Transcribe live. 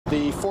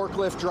The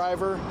forklift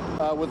driver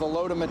with a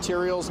load of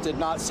materials did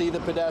not see the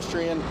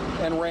pedestrian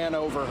and ran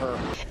over her.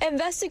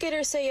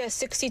 Investigators say a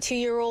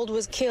 62-year-old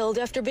was killed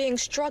after being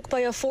struck by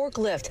a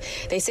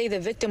forklift. They say the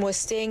victim was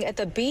staying at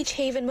the Beach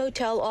Haven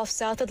Motel off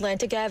South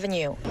Atlantic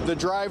Avenue. The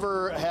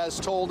driver has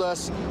told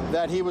us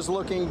that he was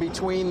looking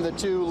between the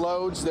two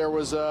loads. There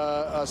was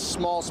a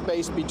small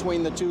space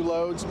between the two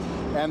loads,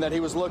 and that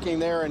he was looking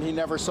there and he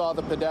never saw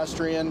the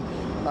pedestrian.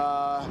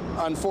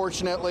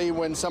 Unfortunately,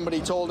 when somebody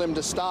told him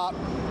to stop,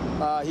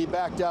 he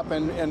backed up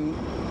and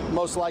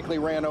most likely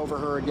ran over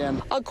her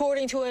again.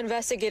 According to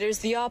investigators,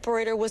 the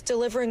operator was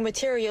delivering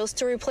materials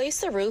to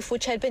replace the roof,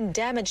 which had been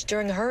damaged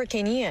during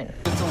Hurricane Ian.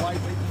 It's a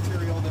lightweight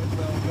material that will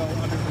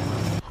go under the roof.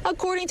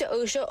 According to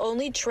OSHA,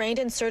 only trained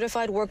and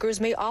certified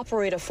workers may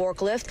operate a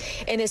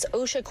forklift. In its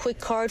OSHA Quick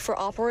Card for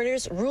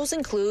operators, rules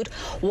include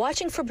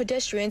watching for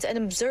pedestrians and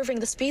observing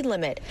the speed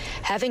limit,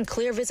 having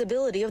clear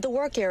visibility of the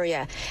work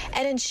area,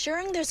 and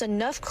ensuring there's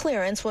enough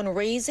clearance when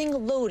raising,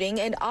 loading,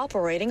 and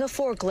operating a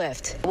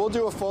forklift. We'll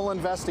do a full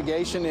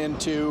investigation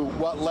into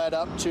what led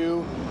up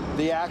to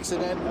the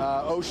accident.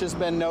 OSHA's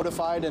been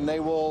notified, and they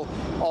will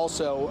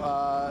also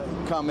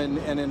come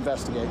and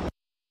investigate.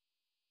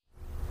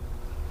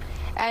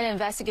 And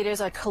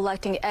investigators are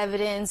collecting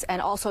evidence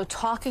and also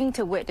talking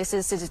to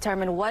witnesses to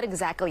determine what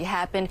exactly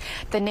happened.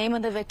 The name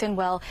of the victim,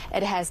 well,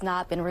 it has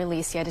not been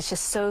released yet. It's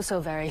just so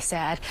very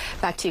sad.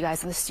 Back to you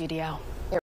guys in the studio.